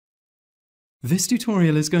This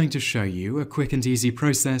tutorial is going to show you a quick and easy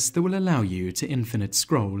process that will allow you to infinite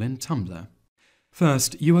scroll in Tumblr.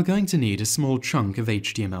 First, you are going to need a small chunk of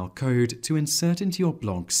HTML code to insert into your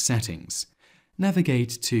blog's settings.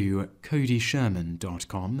 Navigate to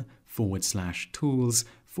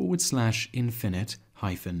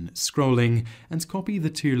codysherman.com/tools/infinite-scrolling and copy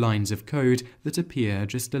the 2 lines of code that appear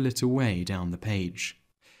just a little way down the page.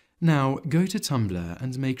 Now, go to Tumblr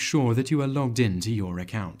and make sure that you are logged into your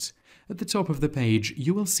account. At the top of the page,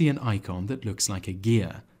 you will see an icon that looks like a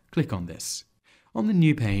gear. Click on this. On the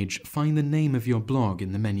new page, find the name of your blog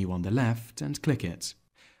in the menu on the left and click it.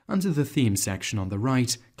 Under the theme section on the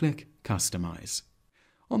right, click Customize.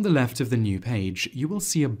 On the left of the new page, you will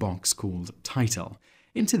see a box called Title.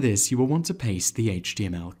 Into this, you will want to paste the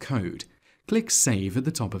HTML code. Click Save at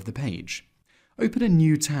the top of the page. Open a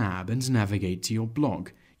new tab and navigate to your blog.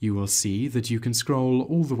 You will see that you can scroll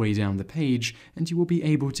all the way down the page, and you will be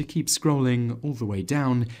able to keep scrolling all the way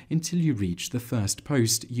down until you reach the first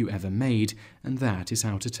post you ever made, and that is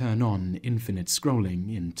how to turn on infinite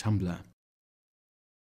scrolling in Tumblr.